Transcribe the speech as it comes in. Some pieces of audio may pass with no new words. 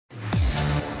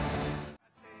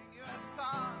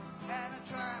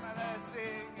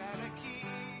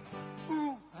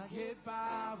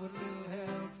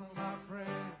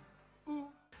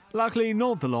Luckily,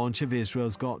 not the launch of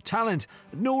Israel's Got Talent,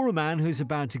 nor a man who's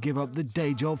about to give up the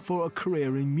day job for a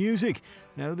career in music.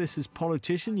 No, this is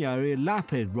politician Yair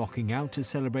Lapid rocking out to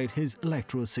celebrate his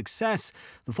electoral success.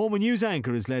 The former news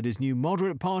anchor has led his new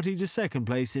moderate party to second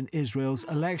place in Israel's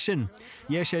election.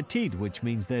 Yesh Atid, which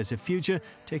means there's a future,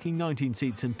 taking 19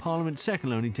 seats in parliament,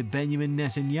 second only to Benjamin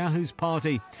Netanyahu's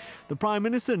party. The Prime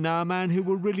Minister, now a man who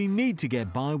will really need to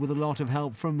get by with a lot of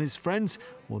help from his friends,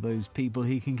 or those people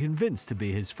he can convince to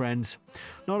be his friends.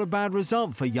 Not a bad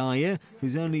result for Yair,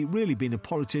 who's only really been a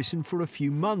politician for a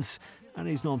few months. And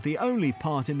he's not the only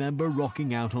party member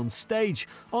rocking out on stage.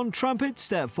 On trumpet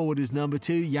stepped forward his number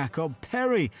 2, Jacob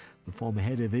Perry, the former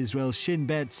head of Israel's Shin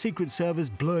Bet Secret Service,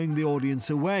 blowing the audience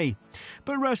away.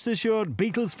 But rest assured,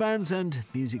 Beatles fans and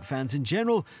music fans in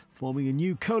general, forming a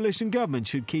new coalition government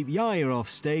should keep Yair off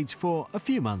stage for a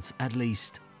few months at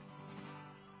least.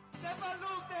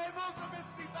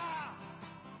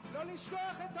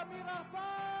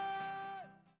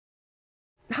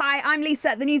 Hi, I'm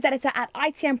Lisa, the news editor at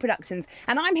ITM Productions,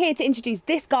 and I'm here to introduce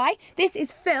this guy. This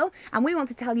is Phil, and we want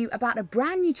to tell you about a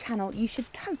brand new channel you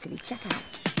should totally check out.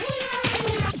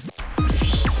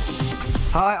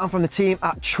 Hi, I'm from the team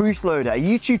at Truthloader, a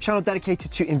YouTube channel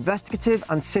dedicated to investigative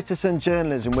and citizen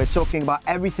journalism. We're talking about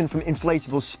everything from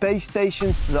inflatable space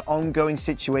stations to the ongoing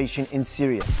situation in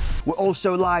Syria. We're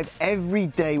also live every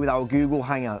day with our Google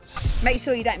Hangouts. Make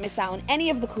sure you don't miss out on any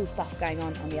of the cool stuff going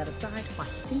on the other side by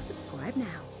hitting subscribe now.